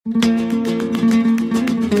And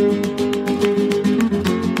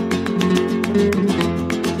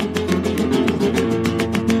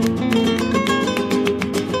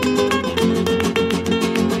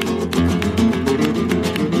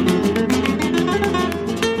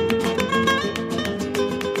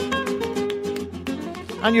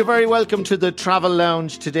you're very welcome to the Travel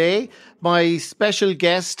Lounge today. My special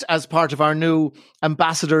guest as part of our new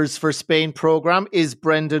Ambassadors for Spain program is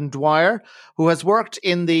Brendan Dwyer, who has worked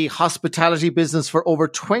in the hospitality business for over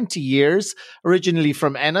 20 years, originally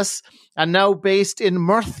from Ennis, and now based in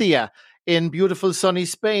Murcia in beautiful sunny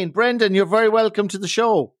Spain. Brendan, you're very welcome to the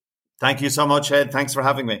show. Thank you so much, Ed. Thanks for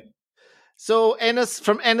having me. So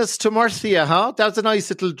from Ennis to Murcia, huh? That's a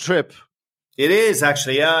nice little trip. It is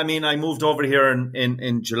actually, yeah. I mean, I moved over here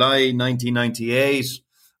in July 1998,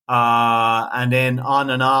 and then on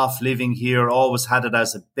and off living here. Always had it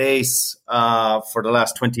as a base for the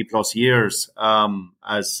last 20 plus years. And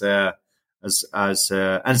it's a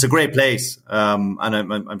great place. And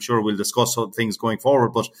I'm sure we'll discuss some things going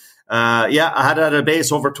forward. But yeah, I had it at a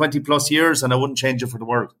base over 20 plus years, and I wouldn't change it for the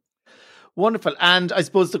world. Wonderful. And I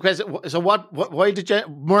suppose the question: so, why did you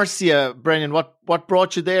Murcia, Brendan? What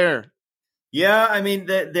brought you there? Yeah, I mean,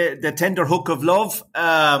 the tender hook of love,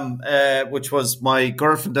 which was my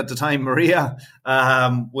girlfriend at the time, Maria,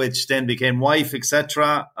 which then became wife,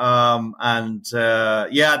 etc. Yeah,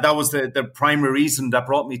 that was the primary reason that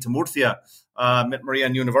brought me to Murcia. Met Maria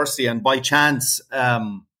in university, and by chance,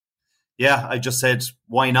 yeah, I just said,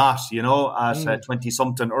 why not, at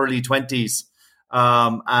 20-something, early 20s.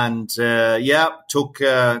 Yeah, took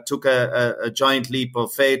a giant leap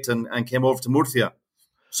of faith and came over to Murcia.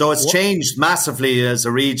 So it's changed massively as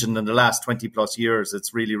a region in the last 20 plus years.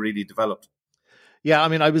 It's really, really developed. Yeah, I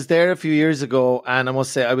mean, I was there a few years ago, and I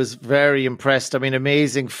must say I was very impressed. I mean,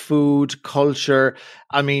 amazing food, culture.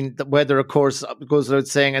 I mean, the weather, of course, goes without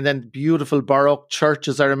saying. And then beautiful Baroque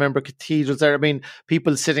churches. I remember cathedrals there. I mean,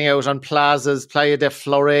 people sitting out on plazas, Playa de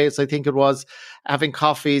Flores, I think it was, having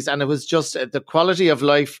coffees. And it was just, the quality of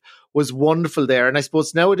life was wonderful there. And I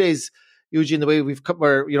suppose nowadays, Eugene, the way we've come,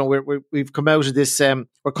 we've come out of this,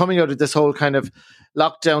 we're coming out of this whole kind of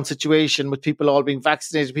lockdown situation with people all being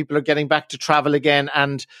vaccinated. People are getting back to travel again,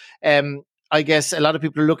 and I guess a lot of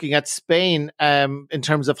people are looking at Spain in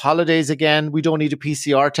terms of holidays again. We don't need a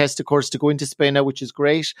PCR test, of course, to go into Spain now, which is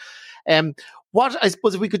great. What I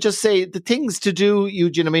suppose if we could just say the things to do,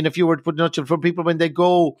 Eugene. I mean, if you were to put it for people when they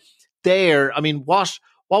go there, I mean, what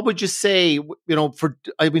would you say?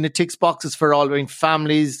 It ticks boxes for all. I mean,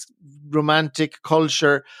 families, romantic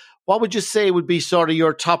culture. What would you say would be sort of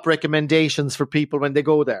your top recommendations for people when they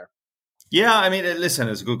go there? Yeah, I mean, listen,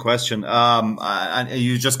 it's a good question. And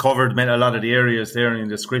you just covered a lot of the areas there in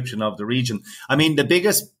the description of the region. I mean, the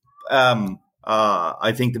biggest,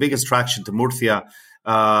 I think the biggest attraction to Murcia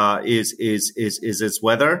is its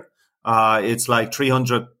weather. It's like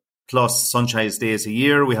 300 plus sunshine days a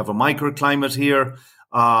year. We have a microclimate here.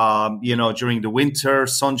 During the winter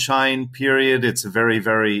sunshine period, it's a very,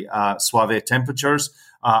 very suave temperatures.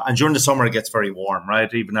 And during the summer, it gets very warm,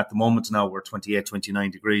 right? Even at the moment now, we're 28,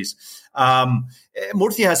 29 degrees.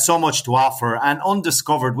 Murcia has so much to offer and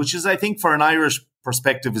undiscovered, which is, I think, for an Irish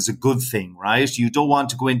perspective, is a good thing, right? You don't want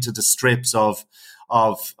to go into the strips of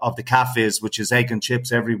the cafes, which is egg and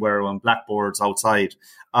chips everywhere on blackboards outside.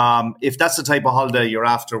 If that's the type of holiday you're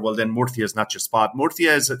after, well, then Murcia is not your spot.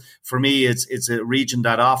 Murcia is, for me, it's a region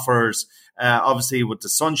that offers, obviously with the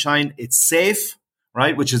sunshine, it's safe,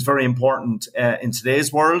 right? Which is very important in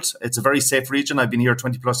today's world. It's a very safe region. I've been here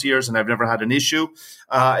 20 plus years and I've never had an issue.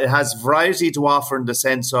 It has variety to offer in the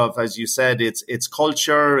sense of, as you said, it's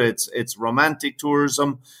culture, it's romantic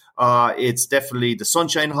tourism. It's definitely the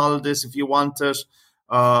sunshine holidays if you want it.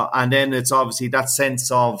 And then it's obviously that sense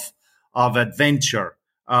of adventure.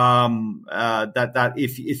 That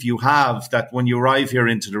if you have that when you arrive here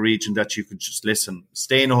into the region, that you could just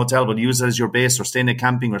stay in a hotel, but use it as your base, or stay in a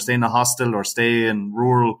camping, or stay in a hostel, or stay in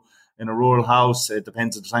a rural house. It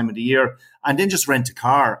depends on the time of the year, and then just rent a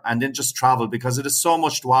car and then just travel, because it is so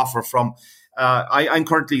much to offer. From I'm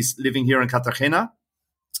currently living here in Cartagena,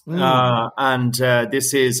 and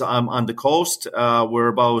this is on the coast. We're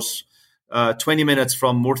about 20 minutes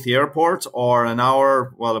from Murcia Airport, or an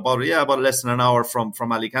hour, about less than an hour from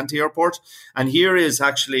Alicante Airport. And here is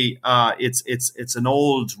actually, it's an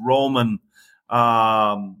old Roman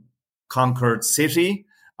conquered city,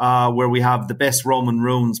 where we have the best Roman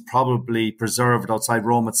ruins probably preserved outside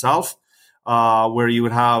Rome itself, where you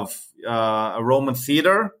would have a Roman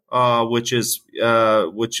theater, which was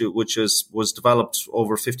developed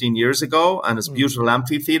over 15 years ago, and it's a beautiful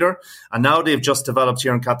amphitheater. And now they've just developed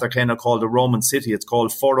here in Cartagena called the Roman City. It's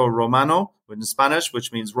called Foro Romano, in Spanish,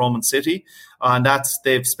 which means Roman city. And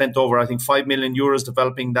they've spent over, I think, 5 million euros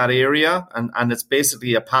developing that area. And it's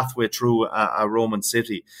basically a pathway through a Roman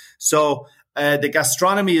city. So the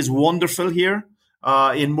gastronomy is wonderful here.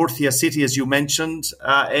 In Murcia city, as you mentioned,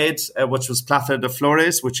 Ed, which was Plaza de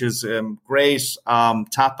Flores, which is great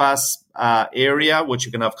tapas area, which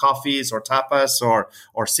you can have coffees or tapas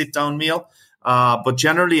or sit-down meal. But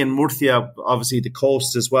generally in Murcia, obviously the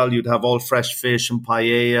coast as well, you'd have all fresh fish and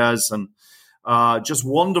paellas and just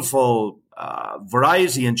wonderful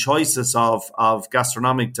variety and choices of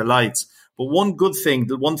gastronomic delights. But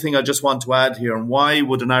the one thing I just want to add here, and why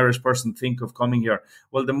would an Irish person think of coming here?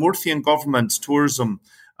 Well, the Murcian government tourism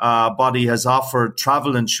body has offered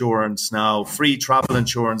travel insurance now, free travel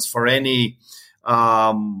insurance for any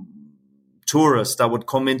tourist that would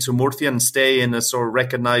come into Murcia and stay in a sort of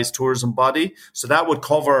recognized tourism body. So that would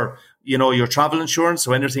cover, your travel insurance,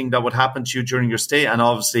 so anything that would happen to you during your stay, and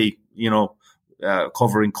obviously,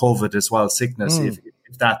 covering COVID as well, sickness, if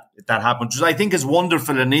that happened, which I think is a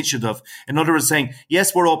wonderful initiative. In other words, saying,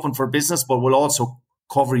 yes, we're open for business, but we'll also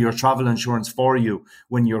cover your travel insurance for you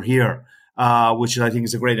when you're here, which I think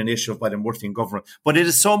is a great initiative by the Murcian government. But it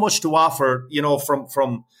is so much to offer,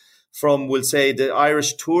 from we'll say, the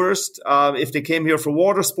Irish tourist. If they came here for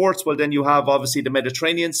water sports, well, then you have obviously the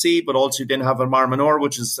Mediterranean Sea, but also you then have a Mar Menor,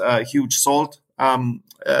 which is a huge salt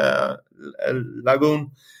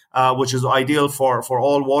lagoon, which is ideal for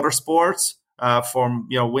all water sports. From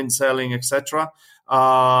windsailing, etc.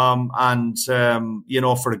 For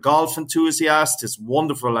the golf enthusiast, it's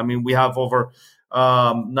wonderful. I mean, we have over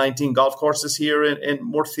 19 golf courses here in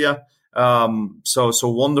Murcia. So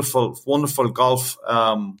wonderful golf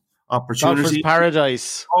opportunity. Golfer's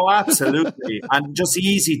paradise. Oh, absolutely, and just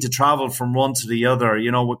easy to travel from one to the other.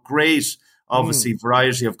 With great. Obviously,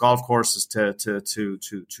 variety of golf courses to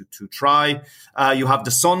try. You have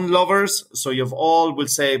the sun lovers, so you have all, we'll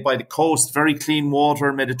say, by the coast, very clean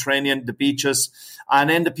water, Mediterranean, the beaches, and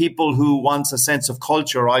then the people who want a sense of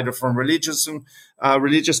culture, either from religious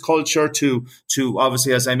culture to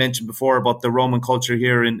obviously, as I mentioned before, about the Roman culture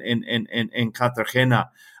here in Cartagena.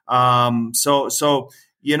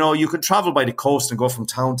 You can travel by the coast and go from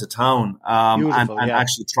town to town and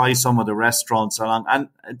actually try some of the restaurants along. And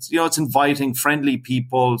it's inviting, friendly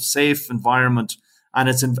people, safe environment, and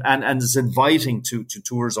it's inviting to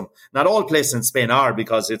tourism. Not all places in Spain are,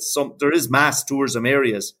 because there is mass tourism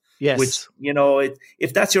areas. Yes. Which,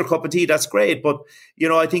 if that's your cup of tea, that's great. But,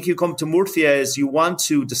 I think you come to Murcia as you want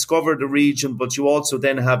to discover the region, but you also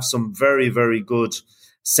then have some very, very good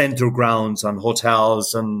center grounds and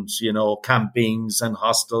hotels and, campings and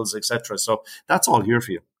hostels, etc. So that's all here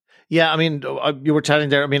for you. Yeah, I mean, you were telling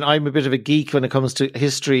there, I mean, I'm a bit of a geek when it comes to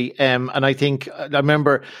history. And I think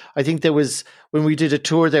there was, when we did a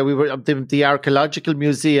tour there, we were the Archaeological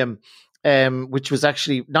Museum, which was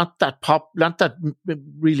actually not that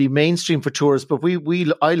really mainstream for tourists, but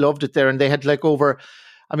I loved it there. And they had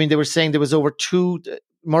they were saying there was over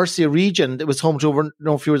Murcia region that was home to over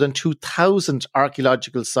no fewer than 2,000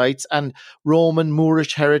 archaeological sites and Roman,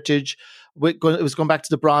 Moorish heritage. It was going back to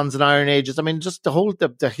the Bronze and Iron Ages. I mean, just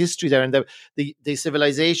the history there and the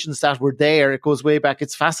civilizations that were there. It goes way back.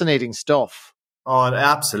 It's fascinating stuff. Oh,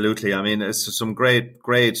 absolutely. I mean, it's some great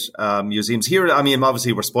museums here. I mean,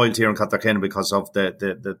 obviously we're spoiled here in Cartagena because of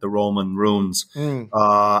the Roman ruins.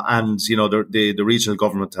 And, the regional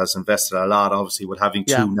government has invested a lot, obviously, with having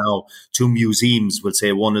two museums. We'll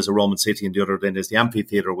say one is a Roman city and the other then is the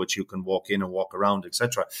amphitheater, which you can walk in and walk around,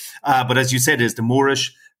 etc. But as you said, is the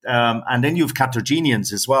Moorish. And then you have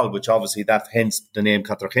Carthaginians as well, which obviously hence the name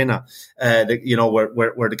Cartagena, where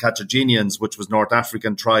the Carthaginians, which was North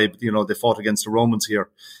African tribe, they fought against the Romans here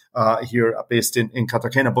based in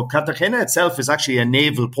Cartagena. But Cartagena itself is actually a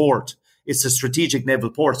naval port. It's a strategic naval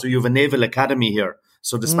port. So you have a naval academy here.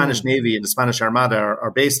 So the Spanish Navy and the Spanish Armada are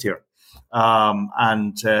based here.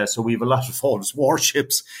 So we have a lot of those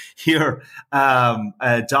warships here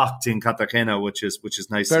docked in Cartagena, which is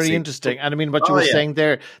nice. Very to see. Interesting. And I mean, what you were saying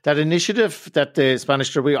there, that initiative that the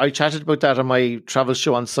Spanish, I chatted about that on my travel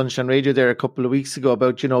show on Sunshine Radio there a couple of weeks ago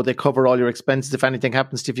about, they cover all your expenses if anything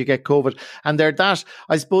happens to you if you get COVID. And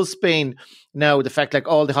I suppose Spain now, the fact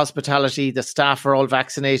all the hospitality, the staff are all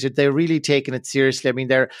vaccinated, they're really taking it seriously. I mean,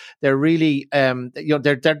 they're really, they're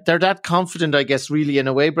that confident, I guess, really in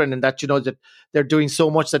a way, Brendan, that, that they're doing so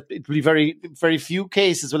much that it will be very, very few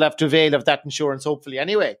cases will have to avail of that insurance, hopefully,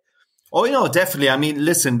 anyway. Oh, definitely. I mean,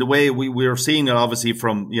 listen, the way we're seeing it, obviously,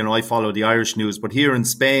 from, I follow the Irish news, but here in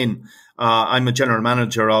Spain, I'm a general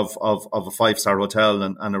manager of a 5-star hotel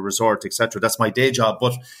and a resort, etc. That's my day job.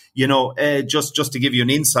 But, just to give you an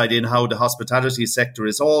insight in how the hospitality sector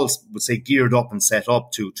is all, would say, geared up and set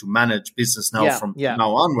up to manage business now from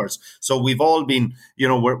now onwards. So we've all been,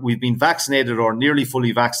 we've been vaccinated or nearly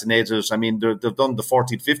fully vaccinated. I mean, they've done the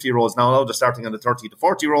 40 to 50-year-olds. Now they're starting on the 30 to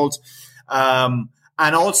 40-year-olds.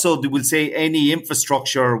 And also, they will say any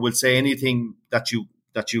infrastructure, will say anything that you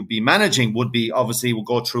be managing would be, obviously, will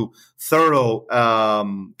go through thorough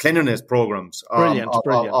cleanliness programs. Brilliant.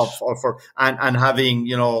 And having,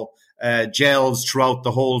 gels throughout the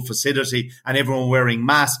whole facility and everyone wearing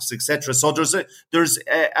masks, etc. So there's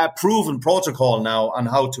a proven protocol now on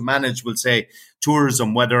how to manage, we'll say,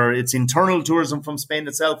 tourism, whether it's internal tourism from Spain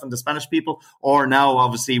itself and the Spanish people, or now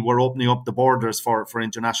obviously we're opening up the borders for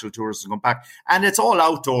international tourists to come back. And it's all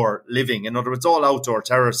outdoor living. In other words, all outdoor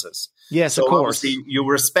terraces. Yes, so of course. Obviously you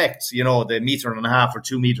respect, the 1.5 or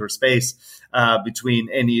 2 meter space between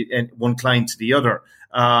one client to the other.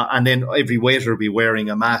 And then every waiter will be wearing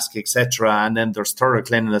a mask, etc. And then there's thorough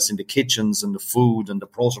cleanliness in the kitchens and the food and the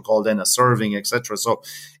protocol then of serving, etc. So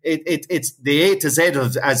it's the A to Z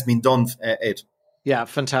has been done, Ed. Yeah,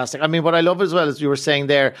 fantastic. I mean, what I love as well, as you were saying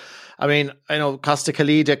there, I mean, I know Costa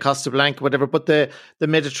Calida, Costa Blanca, whatever, but the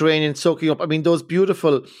Mediterranean soaking up. I mean, those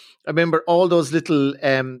beautiful, I remember all those little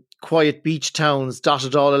quiet beach towns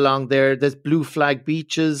dotted all along there. There's blue flag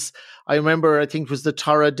beaches. I remember, I think it was the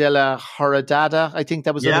Torre della Horadada. I think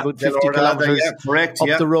that was about 50 kilometers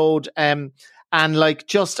up the road. And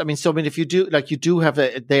so if you do have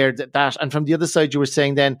that. And from the other side, you were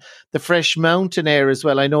saying then the fresh mountain air as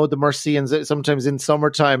well. I know the Murcians, sometimes in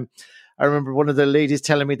summertime, I remember one of the ladies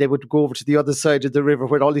telling me they would go over to the other side of the river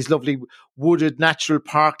where all these lovely wooded natural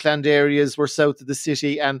parkland areas were south of the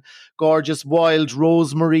city, and gorgeous wild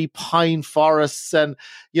rosemary pine forests. And,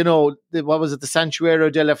 what was it? The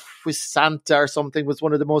Santuario della Fuisanta or something was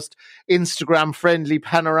one of the most Instagram friendly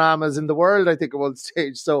panoramas in the world, I think, at one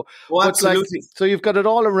stage. So, absolutely. So you've got it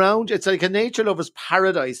all around. It's like a nature lover's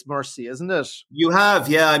paradise, Murcia, isn't it? You have,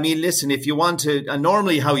 yeah. I mean, listen, if you want to, and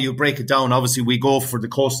normally how you break it down, obviously we go for the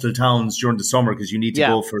coastal towns during the summer because you need to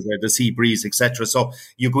go for the sea breeze, etc. So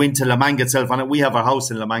you go into La Manga itself, and we have our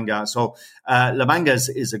house in La Manga. So La Manga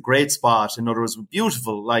is a great spot. In other words,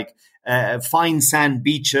 beautiful, fine sand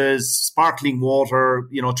beaches, sparkling water,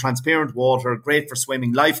 transparent water, great for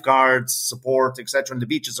swimming, lifeguards, support, etc. And the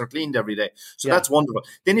beaches are cleaned every day. So that's wonderful.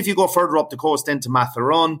 Then if you go further up the coast, then to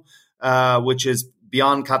Matharon, which is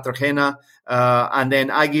beyond Cartagena, and then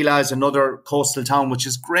Aguila is another coastal town, which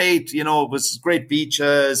is great, with great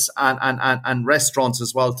beaches and restaurants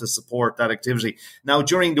as well to support that activity. Now,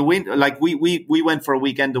 during the winter, we went for a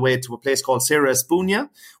weekend away to a place called Sierra Espuña,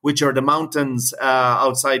 which are the mountains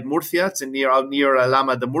outside Murcia. It's near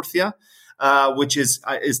Lama de Murcia, which is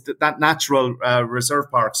that natural reserve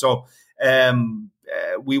park. So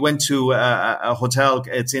we went to a hotel.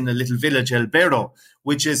 It's in a little village, El Berro,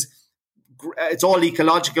 which is, it's all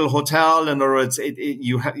ecological hotel, and or it's in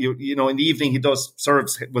the evening he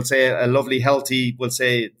serves, we'll say, a lovely healthy, we'll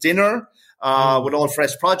say, dinner with all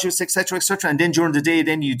fresh produce, etc., etc. And then during the day,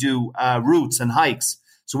 then you do routes and hikes.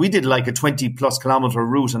 So we did like a 20+ kilometer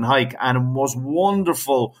route and hike, and it was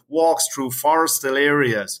wonderful walks through forestal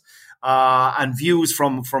areas and views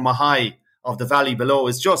from a high of the valley below.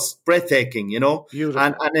 Is just breathtaking, Beautiful.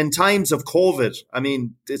 And in times of COVID, I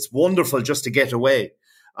mean, it's wonderful just to get away.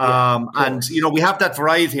 And we have that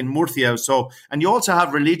variety in Murcia. So, and you also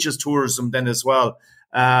have religious tourism then as well,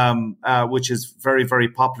 which is very, very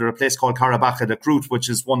popular. A place called Caravaca de Cruz, which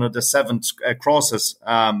is one of the 7 crosses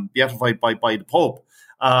beatified by the Pope.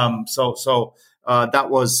 That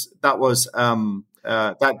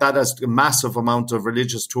has a massive amount of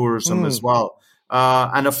religious tourism as well.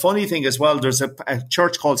 And a funny thing as well, there's a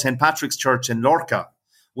church called St. Patrick's Church in Lorca,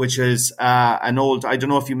 which is an old, I don't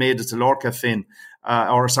know if you made it to Lorca, Finn,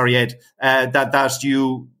 Ed,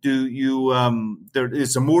 there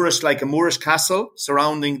is a Moorish castle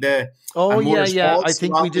surrounding the. Oh, yeah. I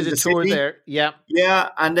think we did a tour there. Yeah. Yeah.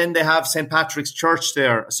 And then they have St. Patrick's Church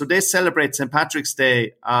there. So they celebrate St. Patrick's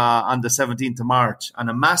Day on the 17th of March on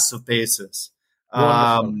a massive basis.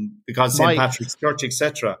 Because St. Patrick's Church,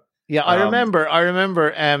 etc. Yeah, I remember. I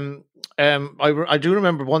do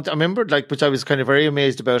remember one. I remember which I was kind of very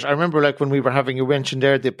amazed about. I remember when we were having, you mentioned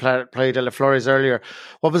there the Playa de las Flores earlier.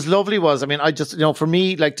 What was lovely was, I mean, I just, for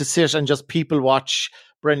me, to sit and just people watch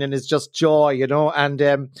Brendan, is just joy,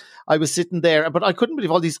 and I was sitting there, but I couldn't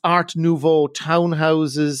believe all these Art Nouveau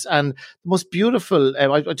townhouses and the most beautiful,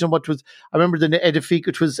 I don't know what was, I remember the Edifice,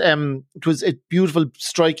 it was a beautiful,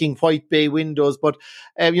 striking white bay windows, but,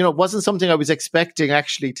 it wasn't something I was expecting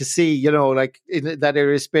actually to see, like in that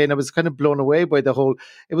area of Spain. I was kind of blown away by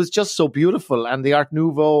it was just so beautiful, and the Art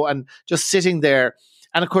Nouveau, and just sitting there.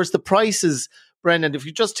 And of course, the prices, Brendan, if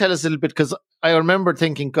you just tell us a little bit, because I remember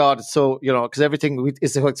thinking, God, it's so, because everything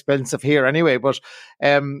is so expensive here anyway. But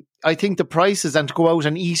I think the prices, and to go out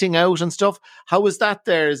and eating out and stuff, how is that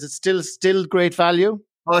there? Is it still great value?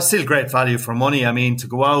 Oh, it's still great value for money. I mean, to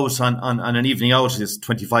go out on an evening out is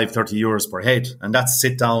 25, 30 euros per head. And that's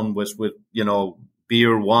sit down with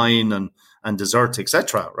beer, wine and dessert,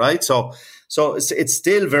 etc. Right? So it's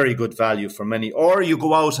still very good value for many. Or you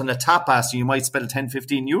go out on a tapas and you might spend 10,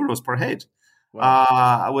 15 euros per head.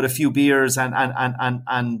 Wow. With a few beers and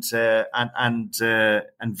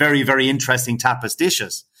very, very interesting tapas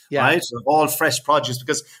dishes, right? So all fresh produce,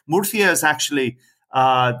 because Murcia is actually,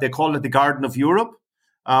 they call it the Garden of Europe,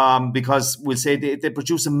 because we'll say they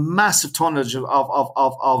produce a massive tonnage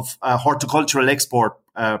of horticultural export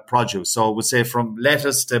produce. So we'll say from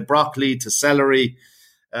lettuce to broccoli to celery,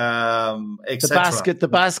 etc. The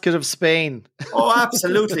basket of Spain. Oh,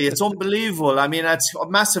 absolutely. It's unbelievable. I mean, it's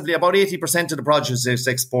massively, about 80% of the produce is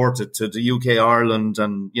exported to the UK, Ireland,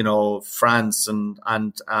 and, France and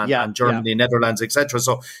Germany, Netherlands, etc.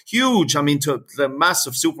 So huge, I mean, to the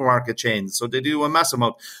massive supermarket chains. So they do a massive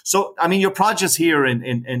amount. So, I mean, your produce here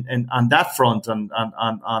in on that front and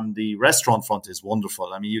on the restaurant front is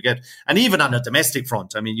wonderful. I mean, you get, and even on a domestic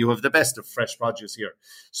front, I mean, you have the best of fresh produce here.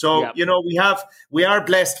 So, we are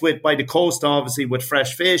blessed by the coast, obviously, with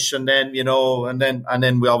fresh fish, and then we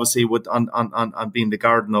obviously would on being the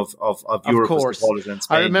garden of Europe. Of course,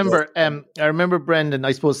 I remember Brendan.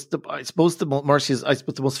 I suppose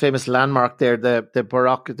the most famous landmark there, the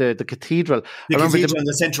Baroque, the cathedral. The cathedral in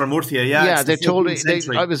the centre of Murcia. Yeah, they told me.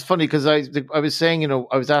 I was funny because I was saying,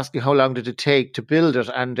 I was asking how long did it take to build it,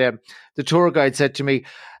 and the tour guide said to me,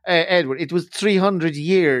 Edward, it was 300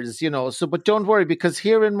 years, so, but don't worry, because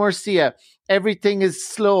here in Murcia, everything is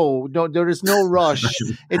slow. No, there is no rush.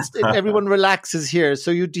 Everyone relaxes here. So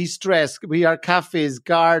you de-stress. We are cafes,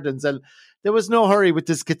 gardens, and there was no hurry with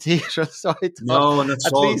this cathedral. So I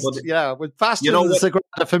thought, with faster than the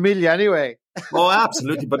Sagrada Familia anyway. Oh,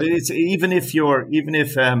 absolutely. But it's even if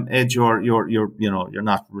Ed, you're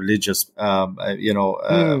not religious,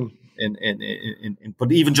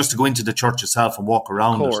 but even just to go into the church itself and walk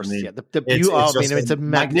around, of course, it's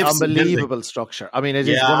an unbelievable building. Structure. I mean, it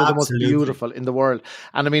is one of the most beautiful in the world.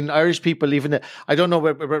 And I mean, Irish people, even I don't know,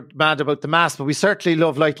 we're mad about the mass, but we certainly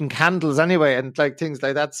love lighting candles anyway, and like things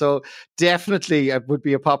like that. So definitely, it would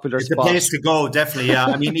be a popular spot. It's a place to go, definitely. Yeah,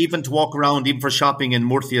 I mean, even to walk around, even for shopping in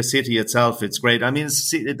Murcia city itself, it's great. I mean,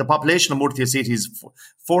 the population of Murcia city is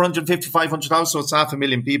 450, 500,000, so it's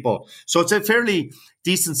 500,000 people. So it's a fairly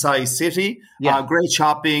decent sized city, great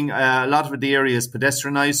shopping. A lot of the area is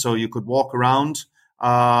pedestrianized, so you could walk around.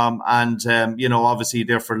 Obviously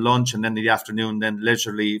there for lunch, and then in the afternoon, then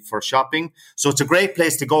leisurely for shopping. So it's a great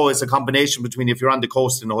place to go. It's a combination between if you're on the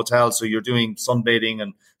coast in a hotel, so you're doing sunbathing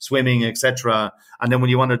and swimming, etc. And then when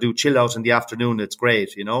you want to do chill out in the afternoon, it's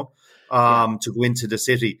great, to go into the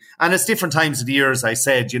city. And it's different times of the year, as I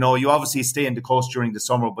said, you obviously stay in the coast during the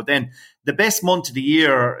summer, but then the best month of the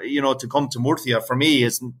year, to come to Murcia for me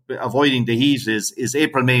is avoiding the heat is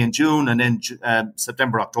April, May and June, and then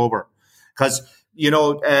September, October. Because,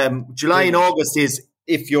 July and August is,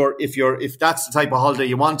 if that's the type of holiday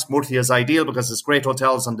you want, Murcia is ideal because there's great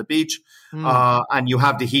hotels on the beach, and you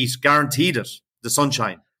have the heat guaranteed, the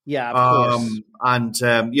sunshine. Yeah, of course.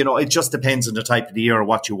 It just depends on the type of the year or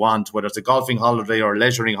what you want, whether it's a golfing holiday or a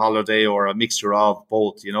leisuring holiday or a mixture of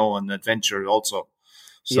both, and adventure also.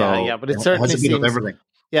 So, but it certainly has a bit of everything.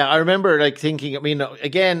 Yeah, I remember thinking, I mean,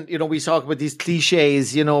 again, we talk about these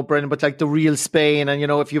cliches, Brendan, but like the real Spain, and,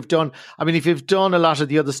 if you've done a lot of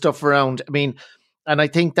the other stuff around, I mean, and I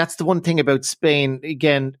think that's the one thing about Spain.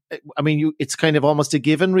 Again, I mean, it's kind of almost a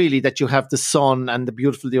given, really, that you have the sun and the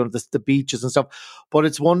beautiful, the beaches and stuff. But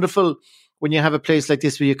it's wonderful when you have a place like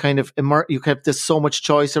this where you kind of there's so much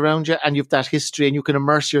choice around you, and you have that history, and you can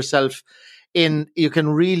immerse yourself in. You can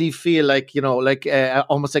really feel like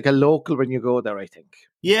almost like a local when you go there, I think.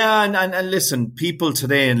 Yeah, and listen, people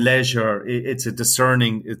today in leisure, it's the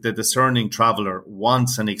discerning traveler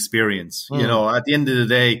wants an experience. At the end of the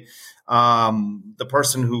day, the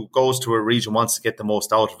person who goes to a region wants to get the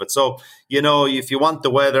most out of it. So, if you want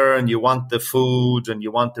the weather and you want the food and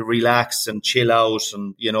you want to relax and chill out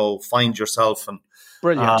and, find yourself and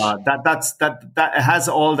Brilliant. That has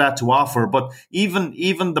all that to offer. But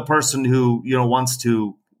even the person who wants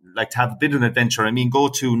to like to have a bit of an adventure, I mean, go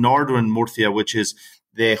to northern Murcia, which is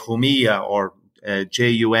the Jumilla or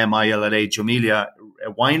Jumilla Jumilia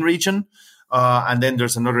wine region. And then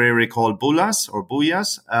there's another area called Buyas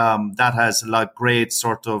that has like great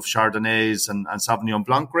sort of Chardonnays and Sauvignon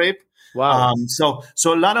Blanc grape. Wow. So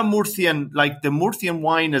a lot of Murcian, like the Murcian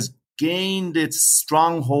wine has gained its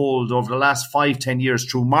stronghold over the last 5-10 years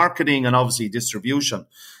through marketing and obviously distribution.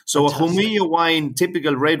 So fantastic. A Jumilla wine,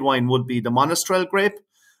 typical red wine, would be the Monastrell grape.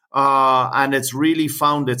 And it's really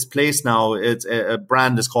found its place now. It's a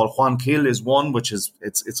brand is called Juan Gil is one, which is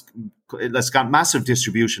it's got massive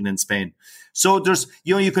distribution in Spain. So there's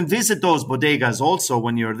you can visit those bodegas also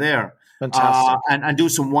when you're there. Fantastic. And do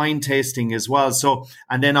some wine tasting as well. So,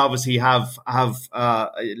 and then obviously have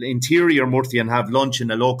interior Murcia and have lunch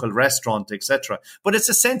in a local restaurant, etc. But it's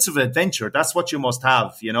a sense of adventure. That's what you must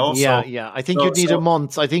have, Yeah, I think you'd need a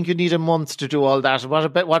month. I think you need a month to do all that.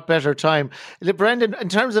 What better time, Brendan? In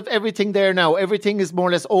terms of everything there now, everything is more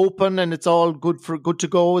or less open and it's all good to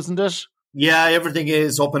go, isn't it? Yeah, everything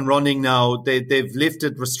is up and running now. They've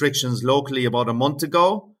lifted restrictions locally about a month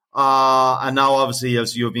ago. And now, obviously,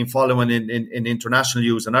 as you've been following in international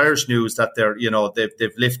news and Irish news, that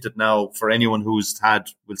they've lifted now for anyone who's had,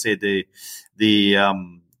 we'll say the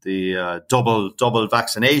double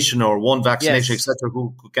vaccination or one vaccination, yes. etc.,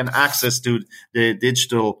 who can access to the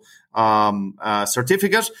digital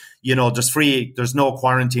certificate. There's no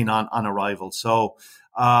quarantine on arrival. So.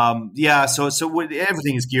 So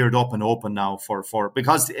everything is geared up and open now for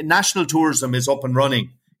because national tourism is up and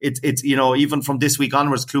running. It's even from this week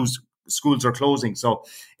onwards, schools are closing, so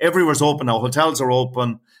everywhere's open now. Hotels are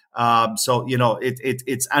open,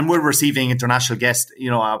 it's and we're receiving international guests.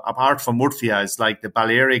 Apart from Murcia, it's like the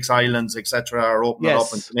Balearic Islands, etc., are opening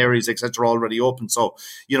up, and Canaries, etc., already open. So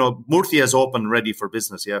Murcia is open, ready for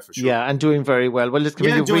business. Yeah, for sure. Yeah, and doing very well. Well, it's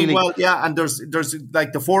doing really well. Yeah, and there's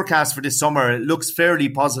like the forecast for this summer. It looks fairly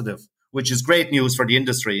positive, which is great news for the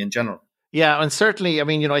industry in general. Yeah, and certainly, I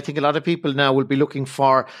mean, I think a lot of people now will be looking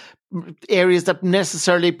for areas that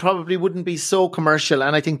necessarily probably wouldn't be so commercial.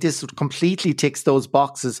 And I think this completely ticks those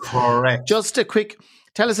boxes. Correct. Just a quick,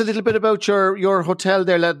 tell us a little bit about your hotel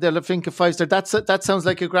there, the La Finca 5-star. That sounds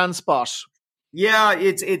like a grand spot. Yeah,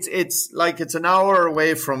 it's like it's an hour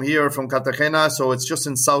away from here, from Cartagena. So it's just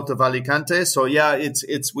in south of Alicante. So yeah,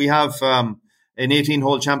 we have an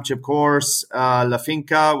 18-hole championship course, La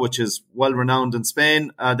Finca, which is well-renowned in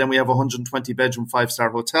Spain. Then we have a 120-bedroom 5-star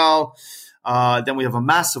hotel. Then we have a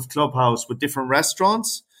massive clubhouse with different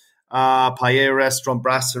restaurants, paella restaurant,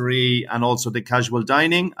 brasserie, and also the casual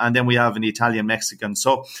dining. And then we have an Italian-Mexican.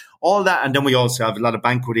 So all that. And then we also have a lot of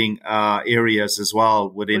banqueting areas as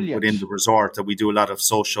well within the resort, that we do a lot of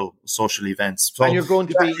social events. So, and you're going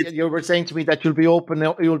to be, you were saying to me that you'll be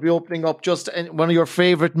opening up just in one of your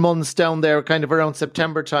favorite months down there, kind of around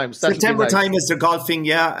September time. So September time is the golfing,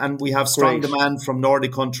 yeah. And we have strong demand from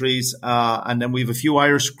Nordic countries. And then we have a few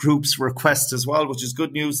Irish groups requests as well, which is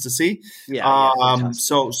good news to see.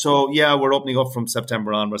 So we're opening up from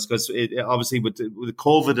September onwards, because obviously with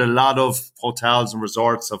COVID, a lot of hotels and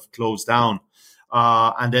resorts have closed down,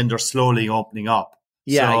 and then they're slowly opening up.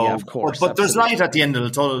 Of course. But there's light at the end of the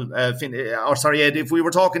tunnel. Ed, if we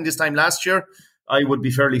were talking this time last year, I would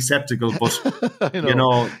be fairly skeptical, but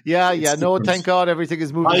thank God everything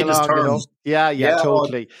is moving along.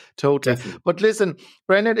 Totally. Definitely. But listen,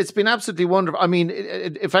 Brendan, it's been absolutely wonderful. I mean,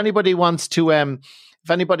 if anybody wants to,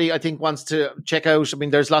 I think, wants to check out, I mean,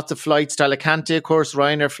 there's lots of flights to Alicante, of course.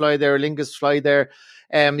 Ryanair fly there, Lingus fly there.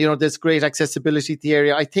 There's great accessibility to the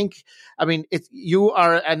area. I think, you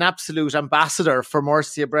are an absolute ambassador for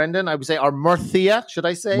Murcia, Brendan. I would say, or Murcia, should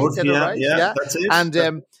I say? Murcia, right? Yeah, that's it.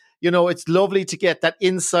 And, it's lovely to get that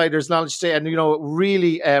insider's knowledge today. And,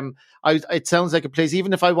 really, it sounds like a place,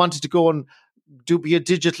 even if I wanted to go and be a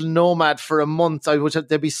digital nomad for a month,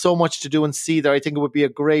 there'd be so much to do and see there. I think it would be a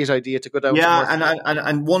great idea to go down. Yeah,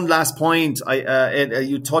 and one last point,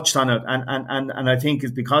 you touched on it, and I think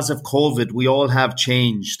it's because of COVID, we all have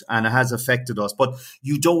changed and it has affected us. But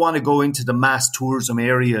you don't want to go into the mass tourism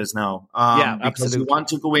areas now, because absolutely. You want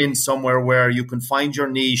to go in somewhere where you can find your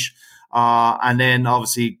niche. And then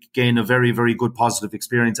obviously gain a very, very good positive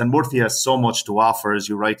experience. And Murcia has so much to offer, as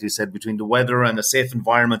you rightly said, between the weather and a safe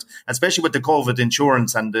environment, especially with the COVID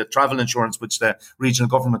insurance and the travel insurance, which the regional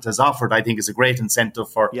government has offered. I think is a great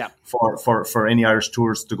incentive for any Irish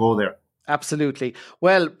tourists to go there. Absolutely.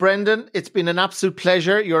 Well, Brendan, it's been an absolute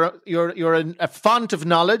pleasure. You're a font of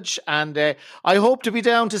knowledge, and I hope to be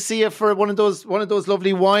down to see you for one of those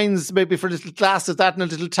lovely wines, maybe for a little glass of that and a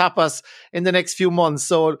little tapas in the next few months.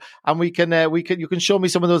 So, and you can show me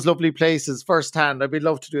some of those lovely places firsthand. I'd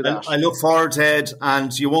love to do that. I look forward to it,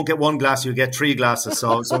 and you won't get one glass; you get 3 glasses.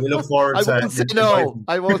 So we look forward. I won't say no.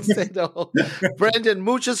 I won't say no. Brendan,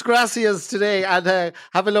 muchas gracias today, and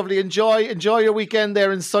have a lovely enjoy your weekend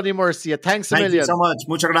there in sunny Murcia. Thanks a million. Thank you so much.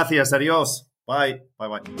 Muchas gracias. Adios. Bye.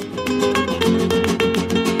 Bye.